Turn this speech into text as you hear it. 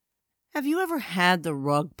Have you ever had the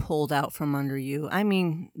rug pulled out from under you? I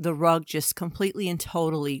mean, the rug just completely and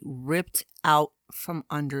totally ripped out from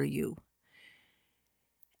under you.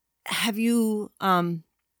 Have you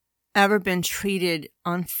ever been treated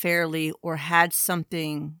unfairly or had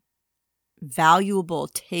something valuable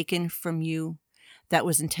taken from you that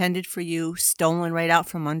was intended for you, stolen right out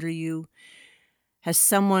from under you? Has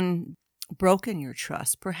someone broken your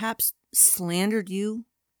trust, perhaps slandered you,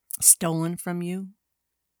 stolen from you?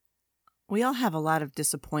 We all have a lot of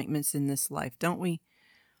disappointments in this life, don't we?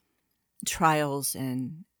 Trials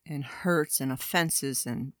and hurts and offenses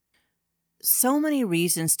and so many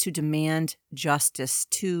reasons to demand justice,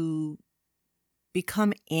 to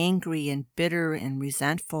become angry and bitter and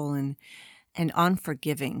resentful and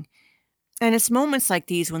unforgiving. And it's moments like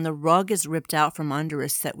these when the rug is ripped out from under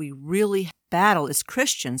us that we really battle as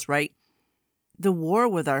Christians, right? The war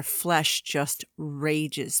with our flesh just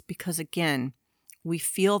rages because, again, we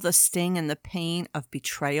feel the sting and the pain of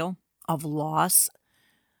betrayal, of loss,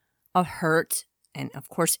 of hurt, and of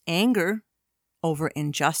course, anger over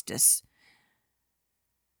injustice.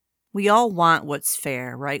 We all want what's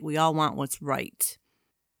fair, right? We all want what's right.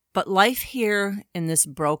 But life here in this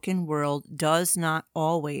broken world does not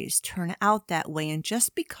always turn out that way. And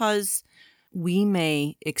just because we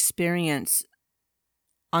may experience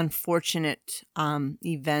unfortunate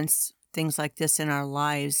events, things like this in our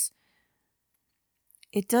lives,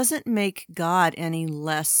 it doesn't make God any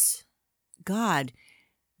less God.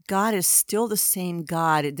 God is still the same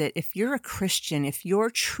God that if you're a Christian, if you're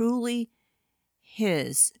truly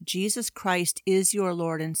His, Jesus Christ is your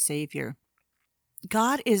Lord and Savior,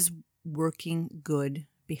 God is working good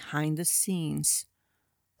behind the scenes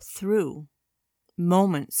through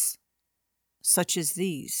moments such as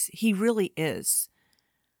these. He really is.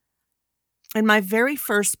 In my very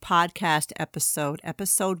first podcast episode,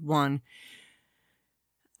 episode 1,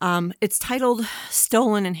 it's titled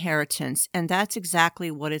Stolen Inheritance, and that's exactly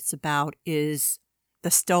what it's about, is the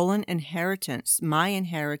stolen inheritance, my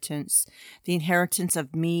inheritance, the inheritance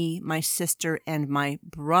of me, my sister, and my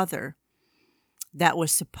brother that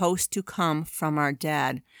was supposed to come from our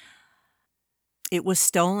dad. It was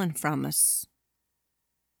stolen from us.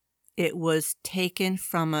 It was taken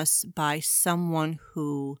from us by someone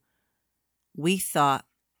who we thought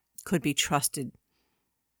could be trusted,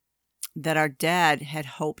 that our dad had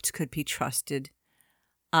hoped could be trusted.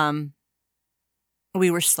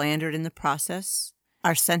 We were slandered in the process.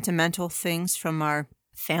 Our sentimental things from our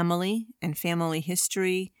family and family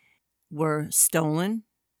history were stolen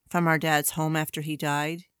from our dad's home after he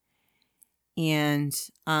died. And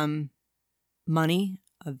money,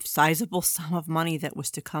 a sizable sum of money that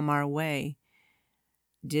was to come our way,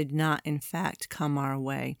 did not, in fact, come our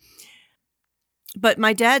way. But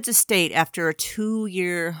my dad's estate, after a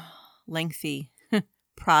 2-year lengthy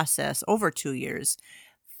process, over 2 years,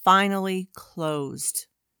 finally closed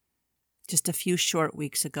just a few short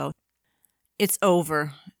weeks ago. It's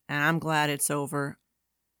over, and I'm glad it's over.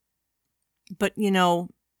 But, you know,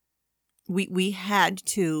 we had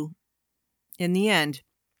to, in the end,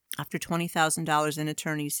 after $20,000 in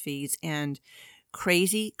attorney's fees and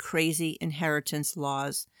crazy, crazy inheritance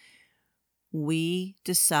laws, we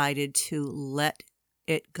decided to let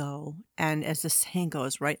it go. And as the saying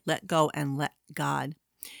goes, right, let go and let God.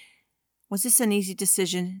 Was this an easy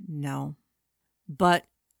decision? No. But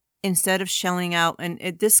instead of shelling out, and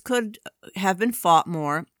this could have been fought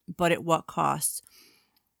more, but at what cost?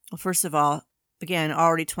 Well, first of all, again,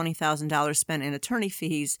 already $20,000 spent in attorney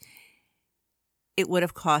fees. It would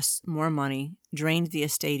have cost more money, drained the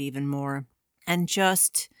estate even more, and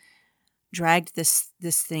just dragged this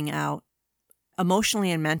thing out. Emotionally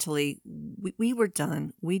and mentally, we were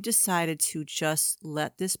done. We decided to just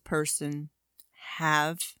let this person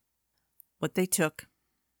have what they took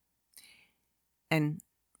and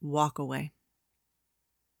walk away.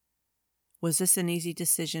 Was this an easy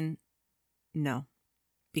decision? No,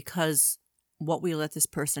 because what we let this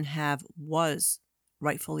person have was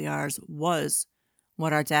rightfully ours, was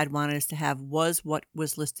what our dad wanted us to have, was what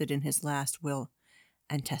was listed in his last will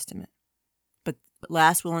and testament. But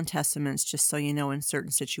last will and testaments, just so you know, in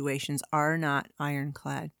certain situations are not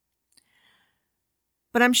ironclad.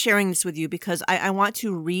 But I'm sharing this with you because I want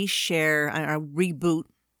to reshare, or reboot,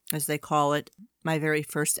 as they call it, my very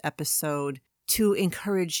first episode, to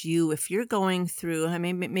encourage you if you're going through, I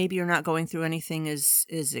mean, maybe you're not going through anything as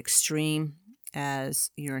extreme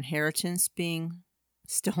as your inheritance being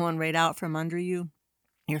stolen right out from under you,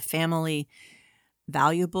 your family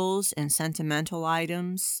valuables and sentimental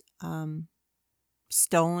items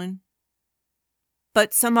stolen,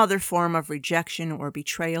 but some other form of rejection or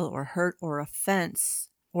betrayal or hurt or offense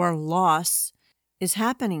or loss is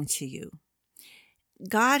happening to you.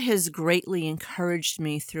 God has greatly encouraged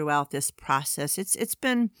me throughout this process. It's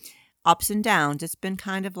been ups and downs. It's been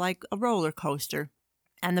kind of like a roller coaster.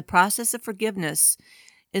 And the process of forgiveness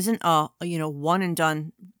isn't a one and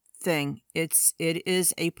done thing. It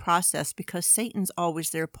is a process, because Satan's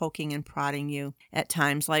always there poking and prodding you at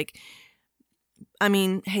times. Like, I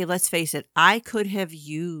mean, hey, let's face it. I could have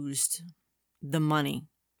used the money.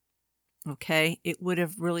 Okay. It would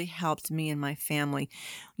have really helped me and my family.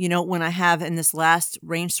 When in this last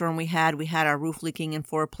rainstorm we had our roof leaking in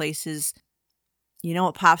 4 places.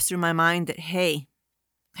 It pops through my mind that, hey,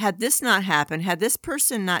 had this not happened, had this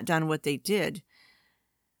person not done what they did,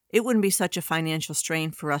 it wouldn't be such a financial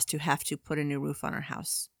strain for us to have to put a new roof on our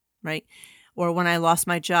house, right? Or when I lost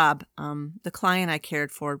my job, the client I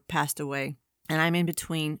cared for passed away, and I'm in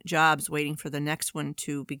between jobs waiting for the next one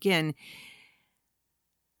to begin.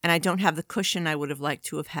 And I don't have the cushion I would have liked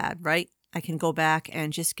to have had, right? I can go back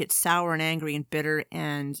and just get sour and angry and bitter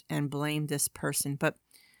and blame this person. But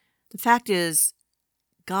the fact is,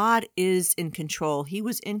 God is in control. He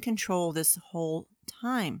was in control this whole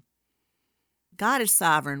time. God is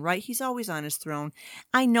sovereign, right? He's always on his throne.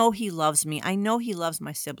 I know he loves me. I know he loves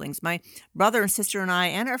my siblings. My brother and sister and I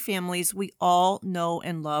and our families, we all know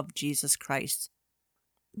and love Jesus Christ.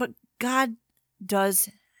 But God does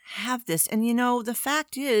have this. And the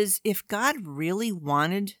fact is, if God really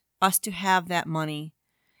wanted us to have that money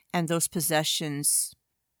and those possessions,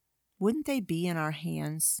 wouldn't they be in our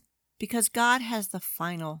hands? Because God has the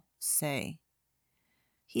final say.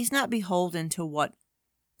 He's not beholden to what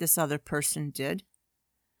this other person did.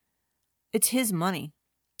 It's his money,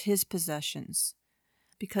 his possessions.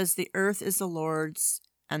 Because the earth is the Lord's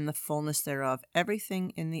and the fullness thereof.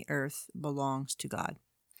 Everything in the earth belongs to God,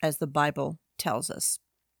 as the Bible tells us.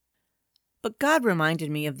 But God reminded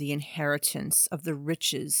me of the inheritance of the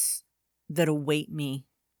riches that await me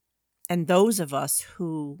and those of us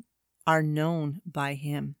who are known by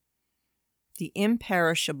him. The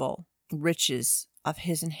imperishable riches of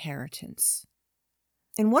his inheritance.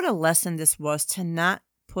 And what a lesson this was, to not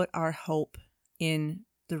put our hope in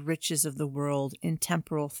the riches of the world, in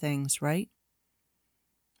temporal things, right?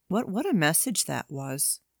 What a message that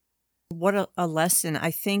was. What a lesson.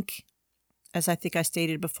 I think, as I think I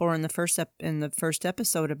stated before in the first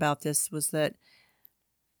episode about this, was that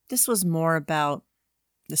this was more about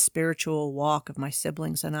the spiritual walk of my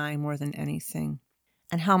siblings and I more than anything,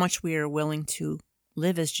 and how much we are willing to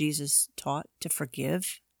live as Jesus taught, to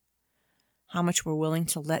forgive, how much we're willing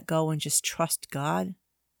to let go and just trust God,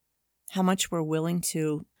 how much we're willing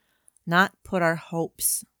to not put our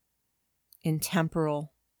hopes in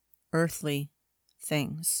temporal, earthly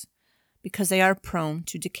things, because they are prone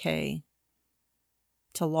to decay,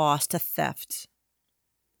 to loss, to theft.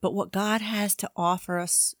 But what God has to offer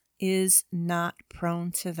us is not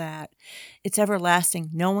prone to that. It's everlasting.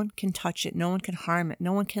 No one can touch it. No one can harm it.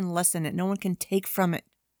 No one can lessen it. No one can take from it.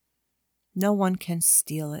 No one can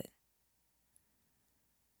steal it.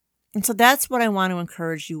 And so that's what I want to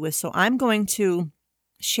encourage you with. So I'm going to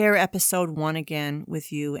share episode 1 again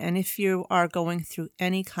with you. And if you are going through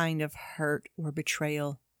any kind of hurt or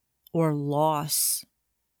betrayal or loss,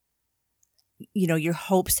 your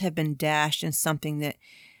hopes have been dashed in something that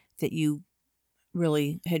you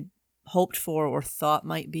really had hoped for or thought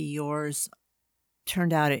might be yours,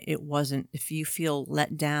 turned out it wasn't. If you feel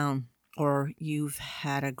let down or you've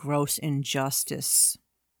had a gross injustice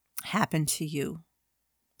happen to you,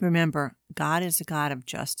 remember, God is a God of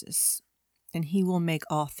justice, and he will make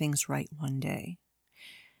all things right one day.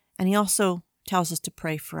 And he also tells us to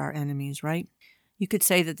pray for our enemies, right? You could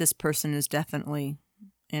say that this person is definitely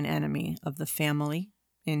an enemy of the family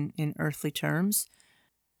in earthly terms.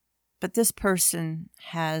 But this person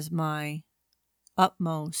has my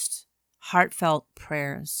utmost heartfelt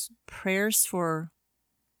prayers for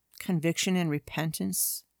conviction and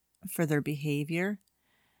repentance for their behavior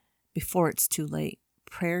before it's too late.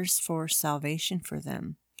 Prayers for salvation for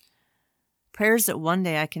them. Prayers that one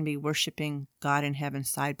day I can be worshiping God in heaven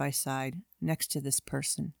side by side next to this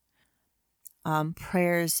person.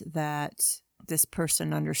 Prayers that this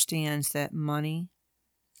person understands that money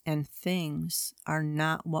and things are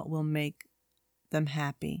not what will make them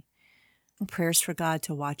happy. And prayers for God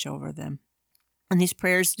to watch over them. And these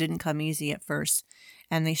prayers didn't come easy at first,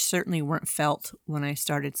 and they certainly weren't felt when I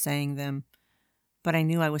started saying them, but I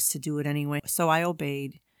knew I was to do it anyway. So I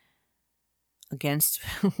obeyed against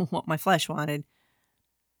what my flesh wanted.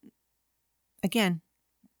 Again,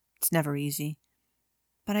 it's never easy,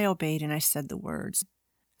 but I obeyed and I said the words,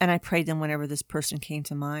 and I prayed them whenever this person came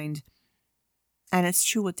to mind. And it's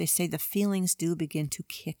true what they say, the feelings do begin to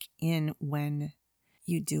kick in when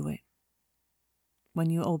you do it. when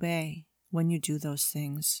you obey, when you do those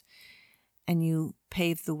things, and you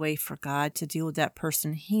pave the way for God to deal with that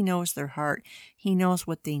person. He knows their heart. He knows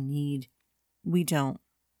what they need. We don't.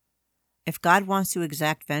 If God wants to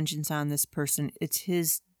exact vengeance on this person, it's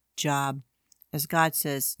his job. As God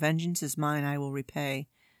says, vengeance is mine, I will repay.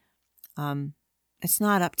 It's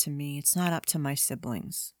not up to me. It's not up to my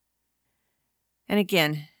siblings. And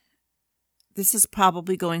again, this is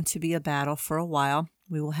probably going to be a battle for a while.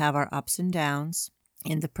 We will have our ups and downs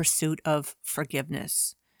in the pursuit of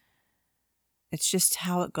forgiveness. It's just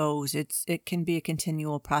how it goes. It can be a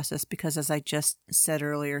continual process because, as I just said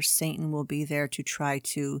earlier, Satan will be there to try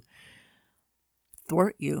to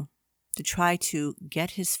thwart you, to try to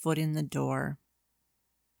get his foot in the door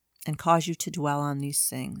and cause you to dwell on these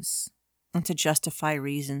things and to justify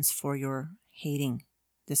reasons for your hating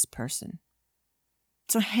this person.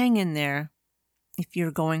 So hang in there if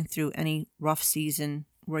you're going through any rough season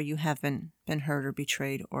where you haven't been hurt or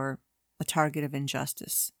betrayed or a target of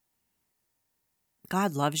injustice.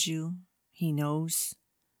 God loves you. He knows.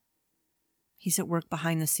 He's at work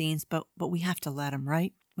behind the scenes, but we have to let him,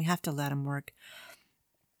 right? We have to let him work.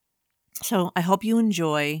 So I hope you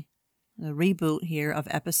enjoy the reboot here of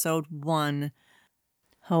episode 1,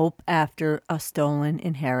 Hope After a Stolen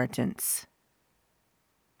Inheritance.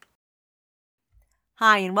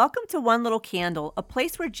 Hi, and welcome to One Little Candle, a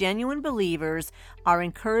place where genuine believers are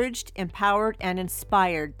encouraged, empowered, and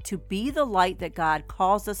inspired to be the light that God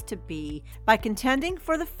calls us to be by contending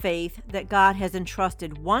for the faith that God has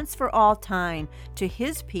entrusted once for all time to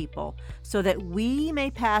his people so that we may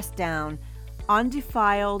pass down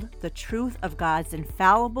undefiled the truth of God's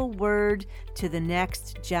infallible word to the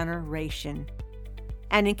next generation.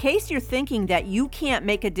 And in case you're thinking that you can't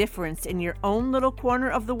make a difference in your own little corner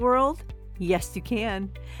of the world, yes, you can,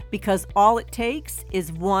 because all it takes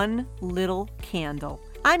is one little candle.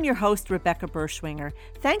 I'm your host, Rebecca Berschwinger.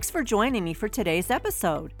 Thanks for joining me for today's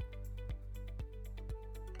episode.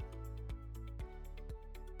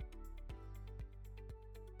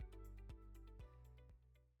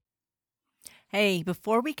 Hey,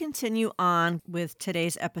 before we continue on with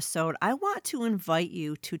today's episode, I want to invite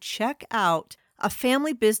you to check out a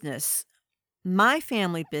family business, my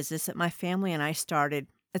family business that my family and I started.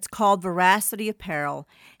 It's called Veracity Apparel,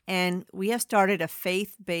 and we have started a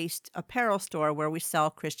faith-based apparel store where we sell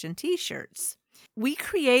Christian t-shirts. We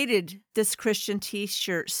created this Christian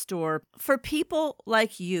t-shirt store for people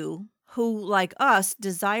like you who, like us,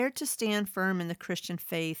 desire to stand firm in the Christian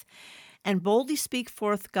faith and boldly speak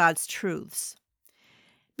forth God's truths.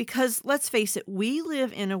 Because, let's face it, we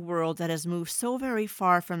live in a world that has moved so very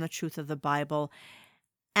far from the truth of the Bible,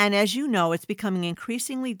 and as you know, it's becoming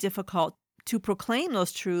increasingly difficult to proclaim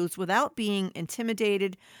those truths without being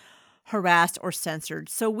intimidated, harassed, or censored.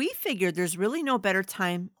 So we figured there's really no better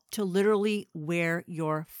time to literally wear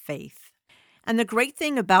your faith. And the great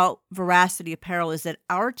thing about Veracity Apparel is that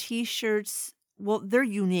our t-shirts, well, they're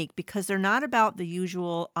unique because they're not about the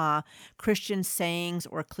usual Christian sayings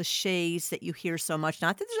or cliches that you hear so much.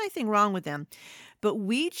 Not that there's anything wrong with them, but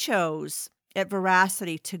we chose at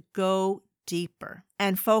Veracity to go deeper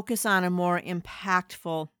and focus on a more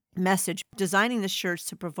impactful message, designing the shirts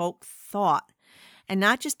to provoke thought, and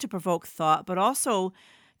not just to provoke thought, but also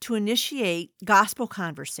to initiate gospel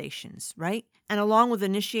conversations, right? And along with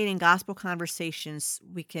initiating gospel conversations,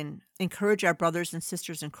 we can encourage our brothers and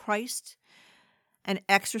sisters in Christ and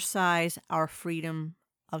exercise our freedom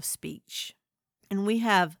of speech. And we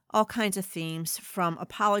have all kinds of themes, from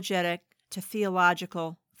apologetic to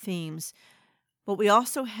theological themes, but we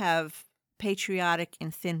also have patriotic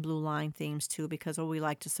and thin blue line themes too, because we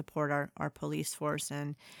like to support our police force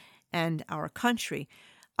and our country.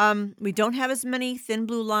 We don't have as many thin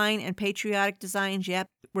blue line and patriotic designs yet.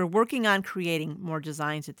 We're working on creating more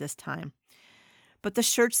designs at this time. But the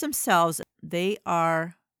shirts themselves, they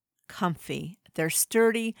are comfy. They're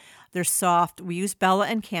sturdy, they're soft. We use Bella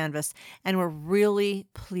and canvas, and we're really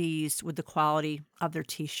pleased with the quality of their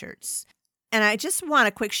t-shirts. And I just want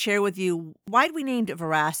to quick share with you why we named it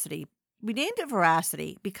Veracity. We named it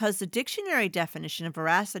Veracity because the dictionary definition of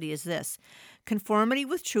veracity is this: conformity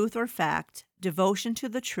with truth or fact, devotion to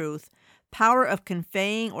the truth, power of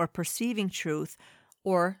conveying or perceiving truth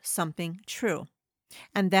or something true.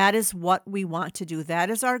 And that is what we want to do. That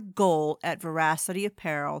is our goal at Veracity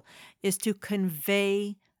Apparel, is to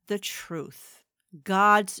convey the truth,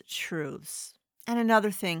 God's truths. And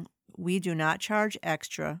another thing, we do not charge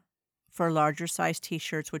extra for larger size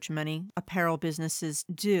t-shirts, which many apparel businesses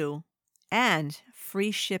do, and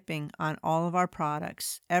free shipping on all of our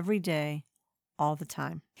products every day, all the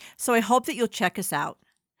time. So I hope that you'll check us out.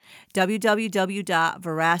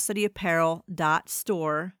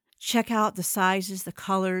 www.veracityapparel.store. Check out the sizes, the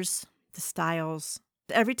colors, the styles.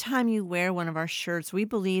 Every time you wear one of our shirts, we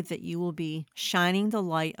believe that you will be shining the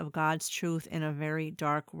light of God's truth in a very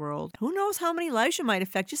dark world. Who knows how many lives you might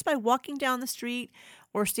affect just by walking down the street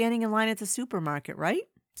or standing in line at the supermarket, right?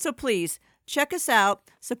 So please, check us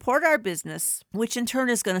out, support our business, which in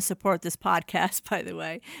turn is going to support this podcast, by the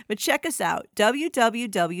way. But check us out,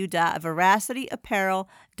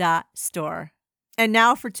 www.veracityapparel.store. And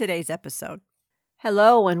now for today's episode.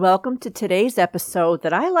 Hello, and welcome to today's episode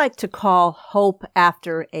that I like to call Hope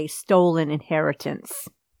After a Stolen Inheritance.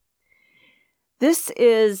 This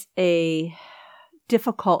is a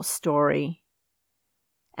difficult story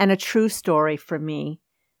and a true story for me.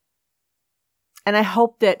 And I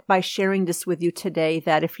hope that by sharing this with you today,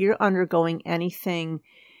 that if you're undergoing anything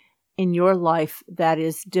in your life that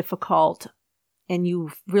is difficult and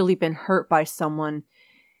you've really been hurt by someone,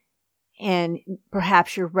 and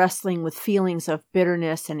perhaps you're wrestling with feelings of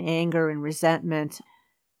bitterness and anger and resentment,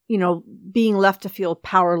 being left to feel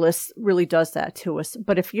powerless really does that to us.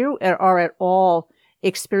 But if you are at all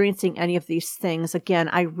experiencing any of these things, again,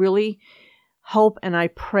 I really hope and I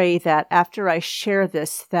pray that after I share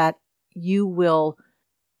this, that you will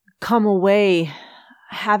come away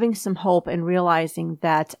having some hope and realizing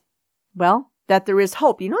that, that there is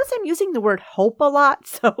hope. You notice I'm using the word hope a lot,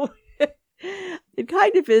 so it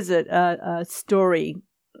kind of is a story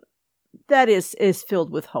that is filled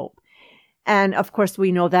with hope. And of course,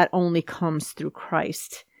 we know that only comes through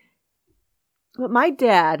Christ. But my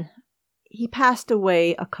dad, he passed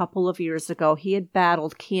away a couple of years ago. He had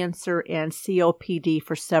battled cancer and COPD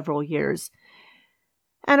for several years.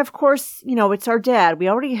 And of course, it's our dad. We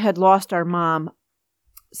already had lost our mom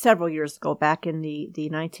several years ago, back in the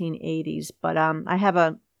 1980s. But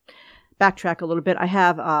backtrack a little bit. I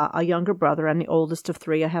have a younger brother. I'm the oldest of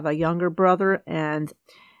three. I have a younger brother and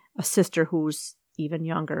a sister who's even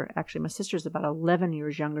younger. Actually, my sister's about 11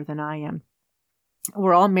 years younger than I am.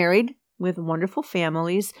 We're all married with wonderful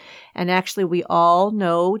families. And actually, we all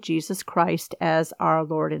know Jesus Christ as our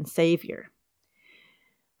Lord and Savior.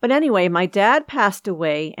 But anyway, my dad passed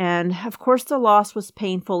away. And of course, the loss was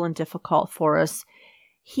painful and difficult for us.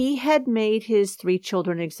 He had made his three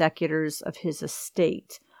children executors of his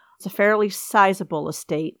estate. It's a fairly sizable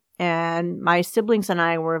estate, and my siblings and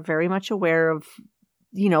I were very much aware of,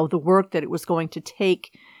 the work that it was going to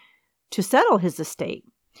take to settle his estate.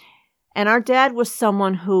 And our dad was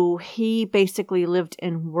someone who he basically lived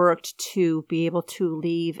and worked to be able to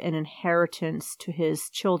leave an inheritance to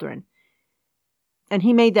his children. And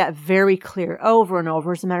he made that very clear over and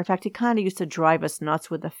over. As a matter of fact, he kind of used to drive us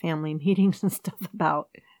nuts with the family meetings and stuff about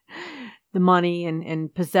the money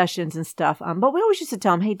and possessions and stuff. But we always used to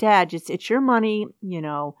tell him, hey, Dad, it's your money,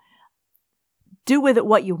 do with it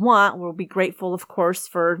what you want. We'll be grateful, of course,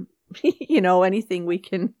 for, anything we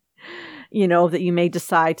can, that you may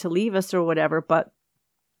decide to leave us or whatever. But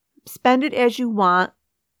spend it as you want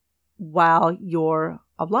while you're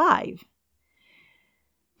alive.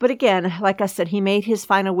 But again, like I said, he made his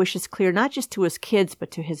final wishes clear, not just to his kids, but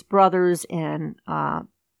to his brothers and,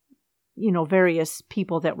 various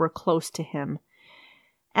people that were close to him.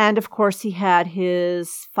 And of course, he had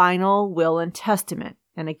his final will and testament.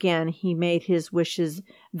 And again, he made his wishes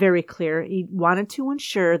very clear. He wanted to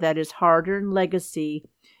ensure that his hard-earned legacy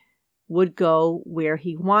would go where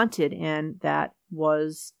he wanted, and that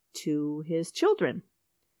was to his children.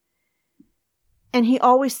 And he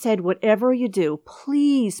always said, whatever you do,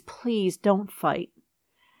 please, please don't fight.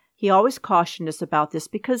 He always cautioned us about this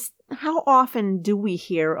because how often do we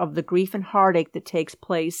hear of the grief and heartache that takes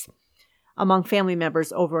place among family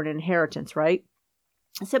members over an inheritance, right?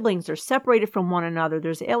 Siblings are separated from one another.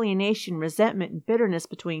 There's alienation, resentment, and bitterness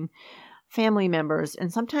between family members,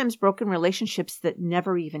 and sometimes broken relationships that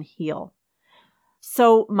never even heal.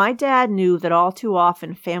 So my dad knew that all too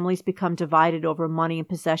often families become divided over money and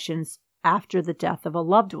possessions after the death of a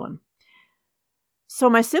loved one. So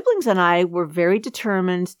my siblings and I were very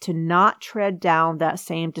determined to not tread down that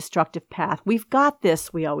same destructive path. We've got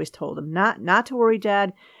this, we always told him. Not to worry,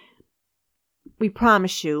 Dad. We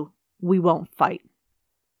promise you, we won't fight.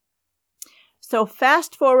 So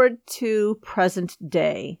fast forward to present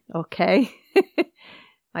day, okay?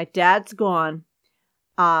 My dad's gone.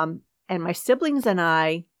 And my siblings and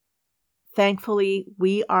I, thankfully,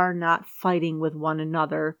 we are not fighting with one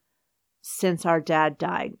another since our dad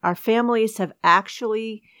died. Our families have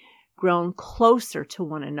actually grown closer to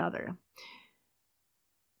one another.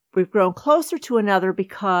 We've grown closer to another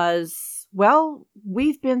because,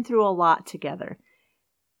 we've been through a lot together.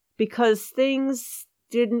 Because things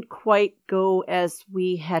didn't quite go as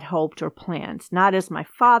we had hoped or planned. Not as my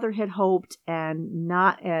father had hoped and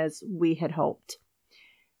not as we had hoped.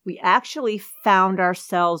 We actually found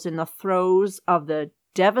ourselves in the throes of the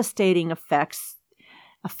devastating effects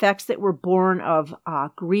that were born of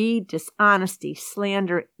greed, dishonesty,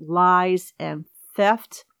 slander, lies, and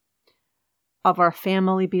theft of our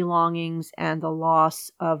family belongings and the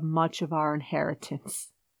loss of much of our inheritance.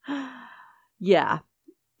 Yeah.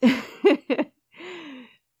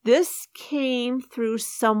 This came through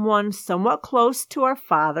someone somewhat close to our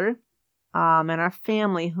father and our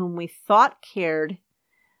family whom we thought cared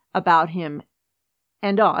about him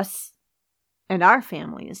and us and our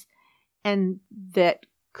families and that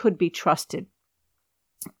could be trusted.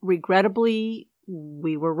 Regrettably,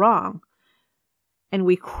 we were wrong. And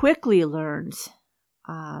we quickly learned,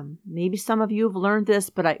 maybe some of you have learned this,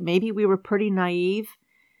 but maybe we were pretty naive.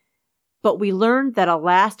 But we learned that a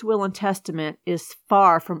last will and testament is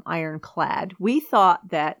far from ironclad. We thought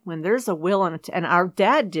that when there's a will and our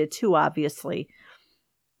dad did too, obviously,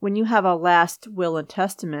 when you have a last will and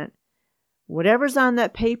testament, whatever's on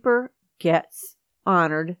that paper gets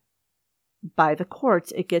honored by the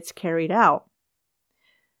courts. It gets carried out.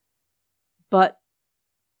 But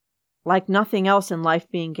like nothing else in life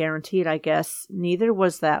being guaranteed, I guess, neither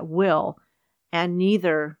was that will, and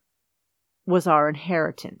neither was our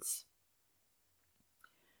inheritance.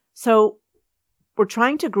 So we're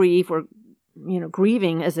trying to grieve. We're,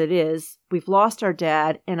 grieving as it is. We've lost our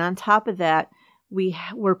dad, and on top of that,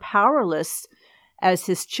 we're powerless as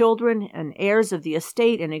his children and heirs of the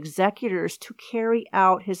estate and executors to carry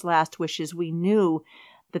out his last wishes. We knew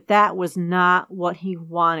that was not what he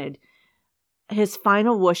wanted. His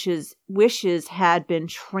final wishes had been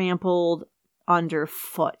trampled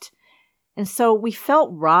underfoot. And so we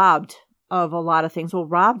felt robbed of a lot of things. Well,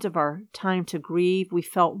 robbed of our time to grieve. We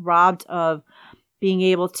felt robbed of being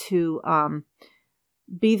able to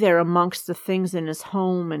be there amongst the things in his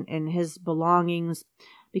home and his belongings,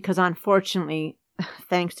 because unfortunately,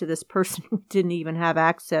 thanks to this person who didn't even have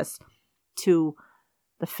access to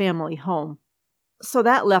the family home. So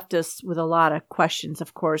that left us with a lot of questions,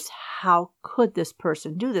 of course. How could this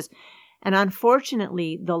person do this? And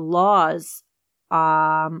unfortunately, the laws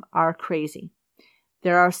are crazy.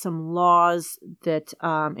 There are some laws that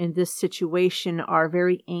in this situation are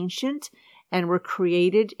very ancient and were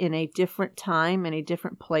created in a different time and a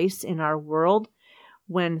different place in our world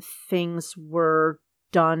when things were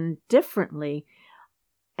done differently.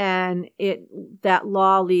 And that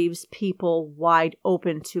law leaves people wide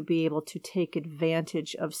open to be able to take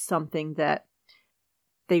advantage of something that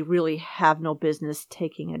they really have no business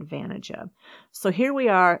taking advantage of. So here we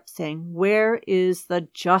are saying, where is the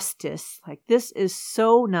justice? Like, this is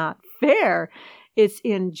so not fair. It's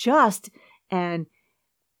unjust. And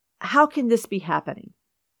how can this be happening?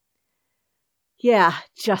 Yeah,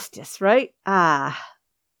 justice, right?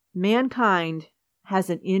 Mankind has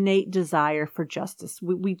an innate desire for justice.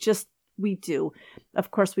 We do.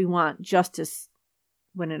 Of course, we want justice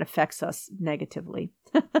when it affects us negatively.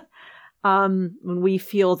 When we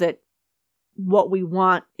feel that what we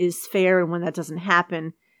want is fair, and when that doesn't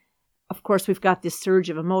happen, of course, we've got this surge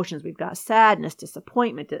of emotions. We've got sadness,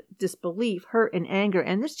 disappointment, disbelief, hurt, and anger.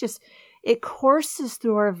 And it courses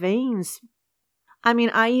through our veins. I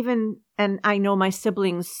mean, I know my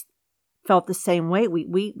siblings felt the same way.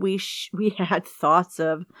 We had thoughts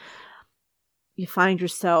of, you find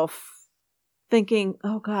yourself thinking,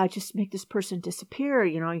 oh God, just make this person disappear.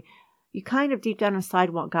 You kind of deep down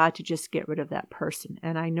inside want God to just get rid of that person.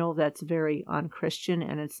 And I know that's very unchristian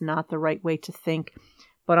and it's not the right way to think.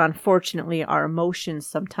 But unfortunately, our emotions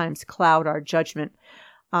sometimes cloud our judgment,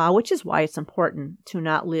 which is why it's important to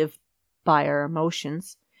not live by our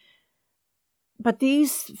emotions. But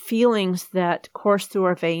these feelings that course through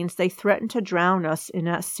our veins, they threaten to drown us in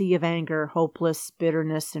that sea of anger, hopeless,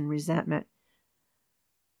 bitterness, and resentment.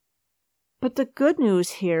 But the good news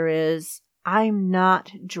here is I'm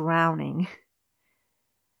not drowning.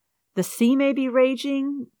 The sea may be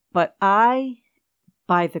raging, but I,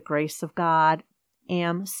 by the grace of God,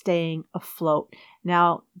 am staying afloat.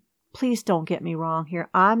 Now, please don't get me wrong here.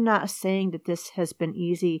 I'm not saying that this has been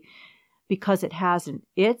easy, because it hasn't.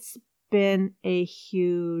 It's been a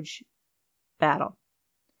huge battle.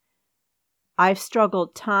 I've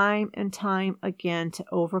struggled time and time again to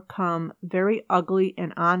overcome very ugly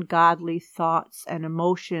and ungodly thoughts and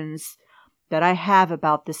emotions that I have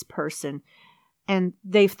about this person. And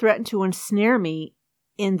they've threatened to ensnare me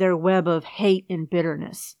in their web of hate and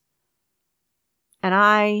bitterness. And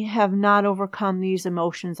I have not overcome these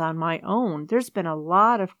emotions on my own. There's been a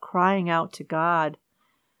lot of crying out to God.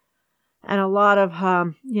 And a lot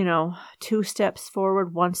of, 2 steps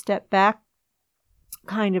forward, 1 step back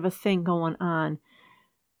kind of a thing going on.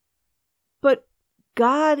 But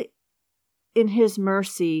God in his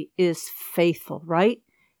mercy is faithful, right?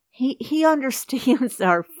 He understands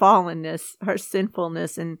our fallenness, our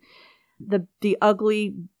sinfulness, and the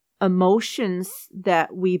ugly emotions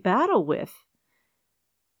that we battle with.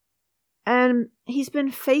 And he's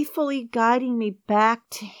been faithfully guiding me back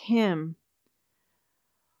to him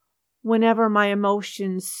whenever my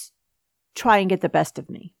emotions try and get the best of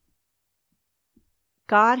me.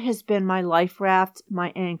 God has been my life raft,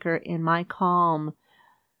 my anchor, and my calm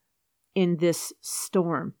in this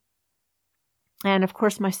storm. And of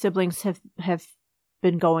course, my siblings have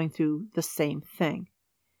been going through the same thing.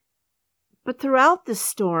 But throughout this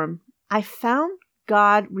storm, I found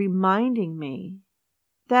God reminding me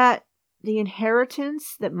that the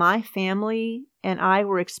inheritance that my family and I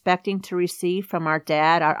were expecting to receive from our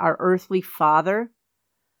dad, our earthly father,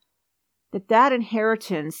 that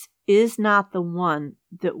inheritance is not the one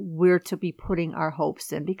that we're to be putting our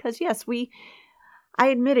hopes in. Because yes, I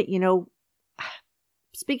admit it,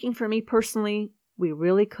 speaking for me personally, we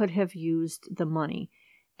really could have used the money.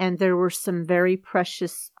 And there were some very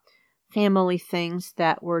precious family things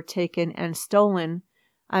that were taken and stolen.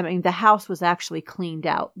 I mean, the house was actually cleaned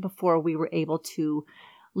out before we were able to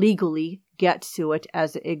legally get to it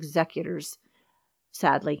as executors,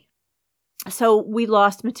 sadly. So we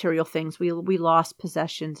lost material things. We lost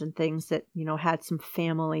possessions and things that, had some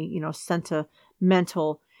family,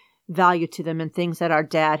 sentimental value to them, and things that our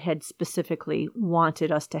dad had specifically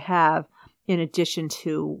wanted us to have in addition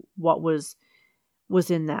to what was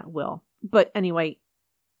in that will. But anyway,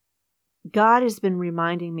 God has been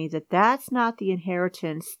reminding me that that's not the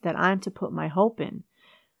inheritance that I'm to put my hope in.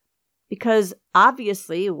 Because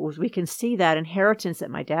obviously, we can see that inheritance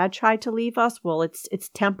that my dad tried to leave us, well, it's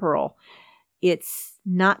temporal. It's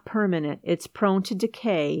not permanent. It's prone to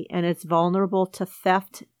decay, and it's vulnerable to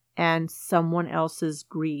theft and someone else's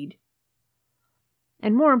greed.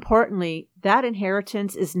 And more importantly, that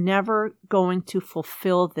inheritance is never going to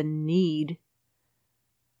fulfill the need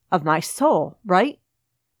of my soul, right?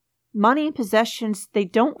 Money and possessions, they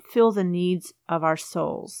don't fill the needs of our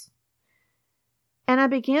souls. And I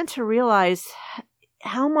began to realize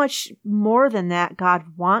how much more than that God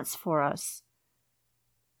wants for us.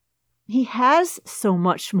 He has so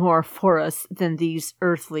much more for us than these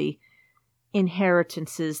earthly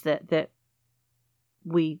inheritances that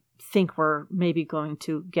we think we're maybe going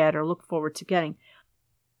to get or look forward to getting.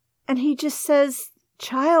 And he just says,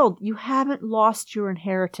 child, you haven't lost your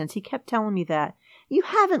inheritance. He kept telling me that. You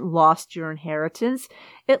haven't lost your inheritance,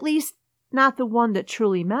 at least not the one that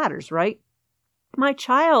truly matters, right? My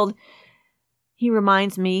child, he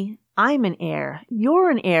reminds me, I'm an heir. You're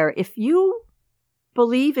an heir. If you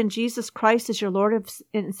believe in Jesus Christ as your Lord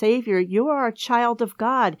and Savior, you are a child of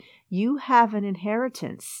God. You have an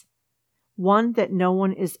inheritance, one that no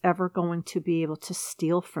one is ever going to be able to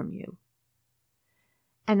steal from you.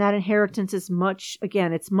 And that inheritance is much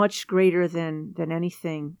greater than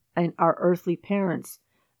anything and our earthly parents,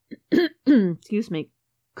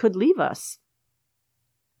 could leave us.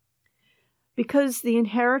 Because the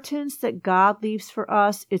inheritance that God leaves for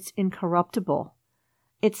us, it's incorruptible.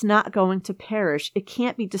 It's not going to perish. It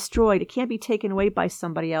can't be destroyed. It can't be taken away by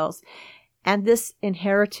somebody else. And this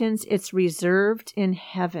inheritance, it's reserved in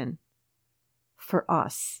heaven for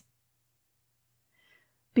us.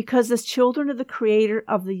 Because as children of the Creator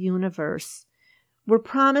of the universe, we're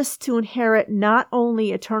promised to inherit not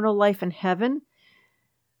only eternal life in heaven,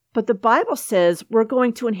 but the Bible says we're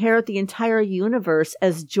going to inherit the entire universe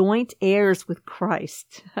as joint heirs with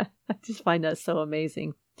Christ. I just find that so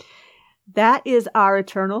amazing. That is our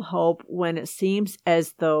eternal hope when it seems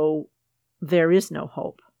as though there is no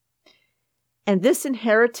hope. And this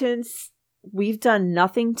inheritance, we've done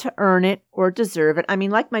nothing to earn it or deserve it. I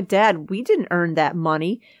mean, like my dad, we didn't earn that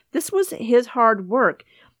money. This was his hard work.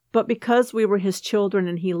 But because we were his children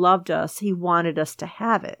and he loved us, he wanted us to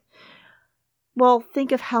have it. Well,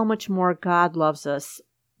 think of how much more God loves us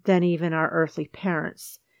than even our earthly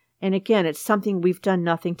parents. And again, it's something we've done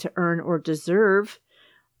nothing to earn or deserve.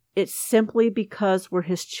 It's simply because we're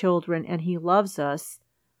his children and he loves us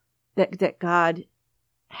that God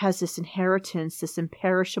has this inheritance, this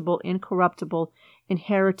imperishable, incorruptible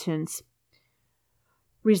inheritance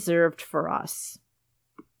reserved for us.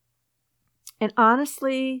 And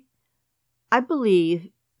honestly, I believe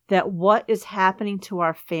that what is happening to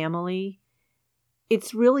our family,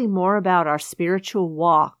 it's really more about our spiritual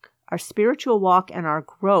walk and our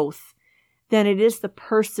growth than it is the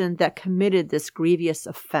person that committed this grievous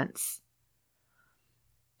offense.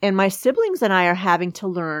 And my siblings and I are having to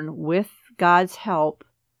learn, with God's help,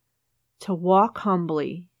 to walk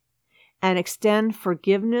humbly and extend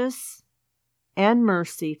forgiveness and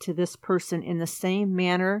mercy to this person in the same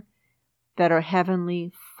manner that our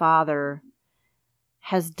Heavenly Father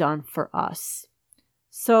has done for us.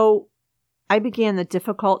 So I began the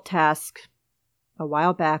difficult task a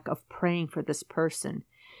while back of praying for this person.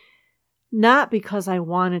 Not because I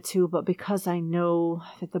wanted to, but because I know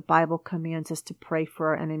that the Bible commands us to pray for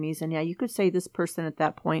our enemies. And yeah, you could say this person at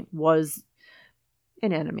that point was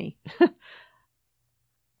an enemy.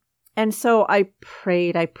 And so I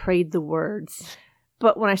prayed the words.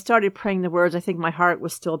 But when I started praying the words, I think my heart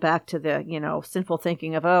was still back to the, sinful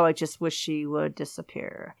thinking of, I just wish she would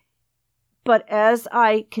disappear. But as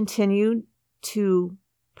I continued to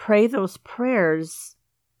pray those prayers,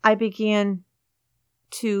 I began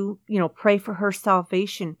to, pray for her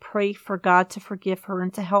salvation, pray for God to forgive her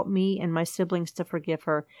and to help me and my siblings to forgive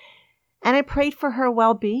her. And I prayed for her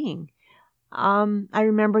well-being. I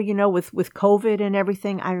remember, with COVID and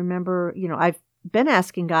everything, I remember, I've been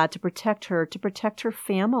asking God to protect her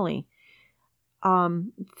family,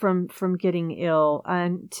 from getting ill,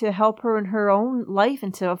 and to help her in her own life,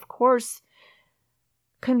 and to, of course,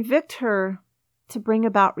 convict her to bring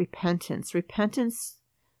about repentance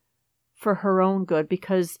for her own good,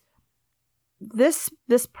 because this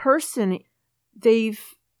person, they've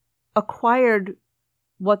acquired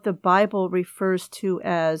what the Bible refers to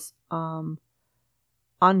as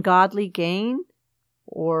ungodly gain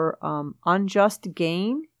or unjust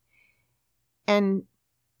gain. And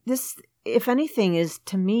this, if anything, is,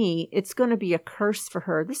 to me, it's going to be a curse for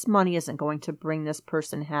her. This money isn't going to bring this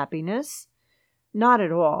person happiness. Not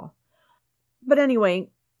at all. But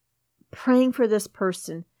anyway, praying for this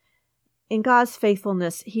person, in God's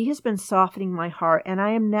faithfulness, He has been softening my heart. And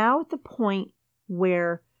I am now at the point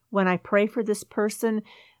where when I pray for this person,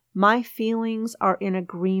 my feelings are in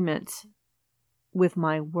agreement with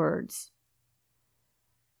my words.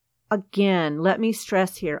 Again, let me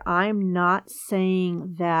stress here, I'm not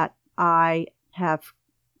saying that I have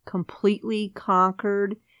completely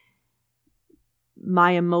conquered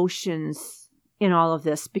my emotions in all of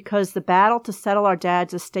this, because the battle to settle our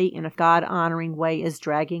dad's estate in a God-honoring way is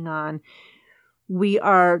dragging on. We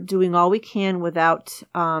are doing all we can without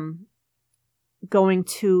going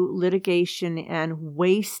to litigation and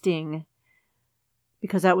wasting,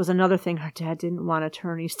 because that was another thing. Our dad didn't want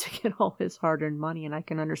attorneys to get all his hard-earned money, and I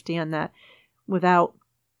can understand that, without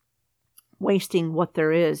wasting what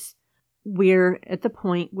there is. We're at the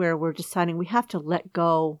point where we're deciding we have to let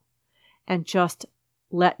go and just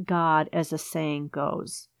let God, as the saying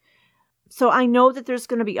goes. So I know that there's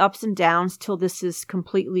going to be ups and downs till this is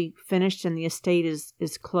completely finished and the estate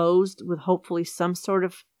is closed with hopefully some sort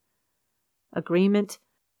of agreement.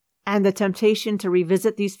 And the temptation to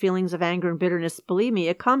revisit these feelings of anger and bitterness, believe me,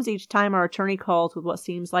 it comes each time our attorney calls with what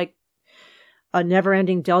seems like a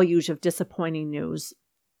never-ending deluge of disappointing news.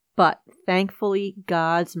 But thankfully,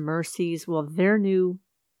 God's mercies, they're new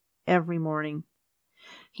every morning.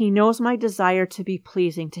 He knows my desire to be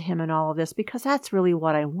pleasing to Him in all of this, because that's really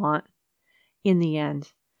what I want in the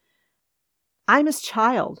end. I'm His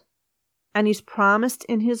child, and He's promised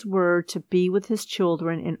in His word to be with His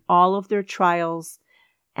children in all of their trials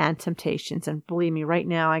and temptations. And believe me, right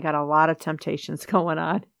now I got a lot of temptations going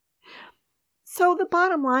on. So the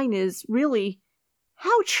bottom line is really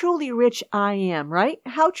how truly rich I am, right?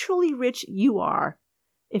 How truly rich you are.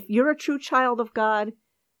 If you're a true child of God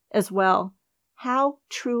as well, how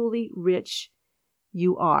truly rich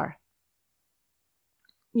you are.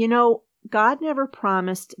 God never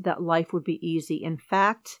promised that life would be easy. In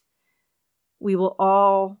fact, we will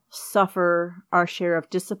all suffer our share of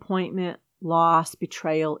disappointment, loss,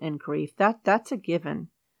 betrayal, and grief. That's a given.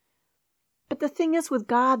 But the thing is, with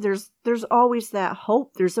God, there's always that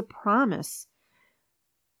hope. There's a promise.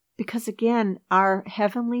 Because again, our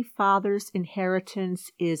Heavenly Father's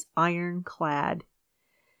inheritance is ironclad.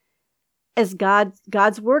 As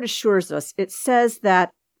God's word assures us, it says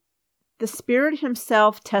that the Spirit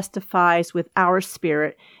Himself testifies with our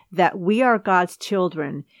spirit that we are God's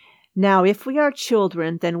children. Now, if we are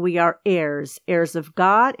children, then we are heirs, heirs of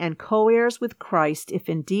God and co-heirs with Christ, if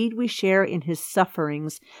indeed we share in His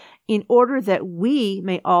sufferings, in order that we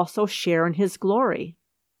may also share in His glory.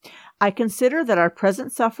 I consider that our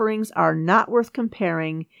present sufferings are not worth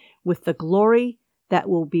comparing with the glory that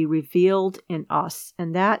will be revealed in us.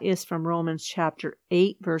 And that is from Romans chapter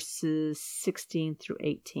 8, verses 16 through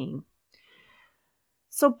 18.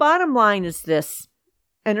 So bottom line is this.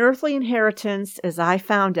 An earthly inheritance, as I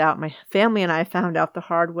found out, my family and I found out the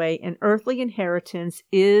hard way, an earthly inheritance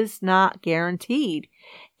is not guaranteed.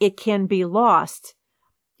 It can be lost.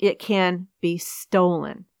 It can be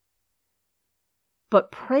stolen.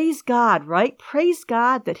 But praise God, right? Praise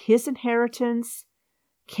God that His inheritance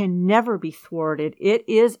can never be thwarted. It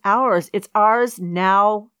is ours. It's ours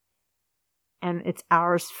now and it's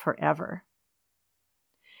ours forever.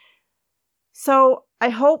 So I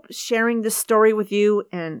hope sharing this story with you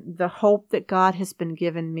and the hope that God has been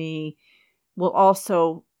given me will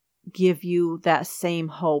also give you that same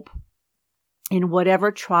hope in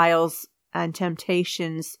whatever trials and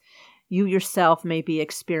temptations you yourself may be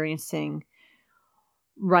experiencing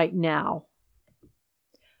right now.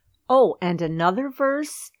 Oh, and another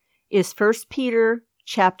verse is 1 Peter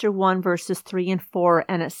chapter 1, verses 3 and 4,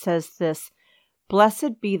 and it says this: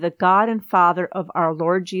 "Blessed be the God and Father of our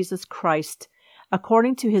Lord Jesus Christ.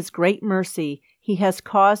 According to his great mercy, he has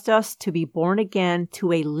caused us to be born again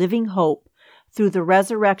to a living hope through the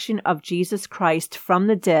resurrection of Jesus Christ from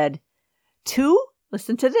the dead, to,"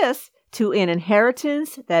 listen to this, "to an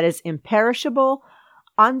inheritance that is imperishable,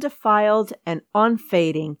 undefiled, and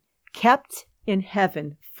unfading, kept in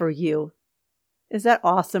heaven for you." Is that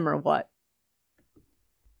awesome or what?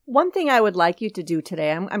 One thing I would like you to do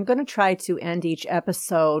today, I'm going to try to end each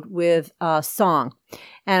episode with a song.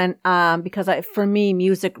 And because for me,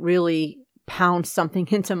 music really pounds something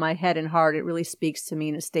into my head and heart. It really speaks to me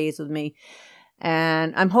and it stays with me.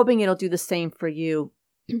 And I'm hoping it'll do the same for you.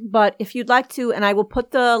 But if you'd like to, and I will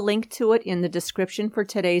put the link to it in the description for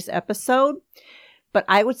today's episode, but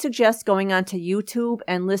I would suggest going onto YouTube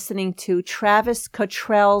and listening to Travis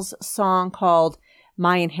Cottrell's song called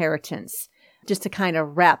 "My Inheritance," just to kind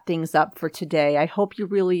of wrap things up for today. I hope you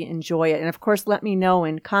really enjoy it. And of course, let me know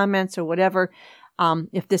in comments or whatever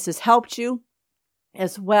if this has helped you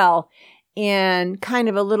as well. And kind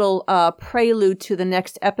of a little prelude to the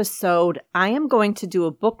next episode, I am going to do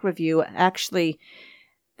a book review. Actually,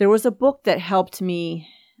 there was a book that helped me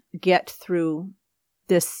get through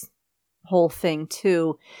this whole thing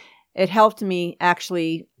too. It helped me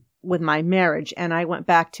actually with my marriage. And I went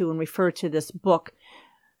back to and referred to this book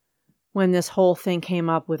when this whole thing came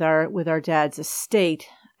up with our dad's estate.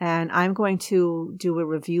 And I'm going to do a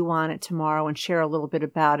review on it tomorrow and share a little bit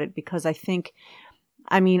about it, because I think,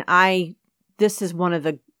 this is one of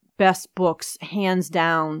the best books, hands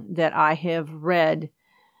down, that I have read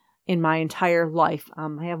in my entire life.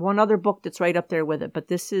 I have one other book that's right up there with it, but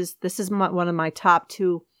this is one of my top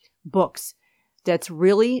 2 books that's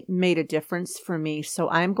really made a difference for me. So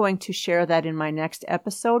I'm going to share that in my next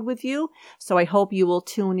episode with you. So I hope you will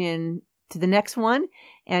tune in to the next one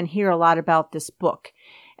and hear a lot about this book.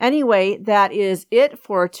 Anyway, that is it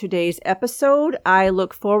for today's episode. I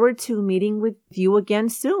look forward to meeting with you again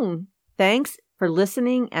soon. Thanks for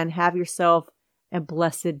listening and have yourself a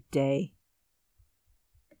blessed day.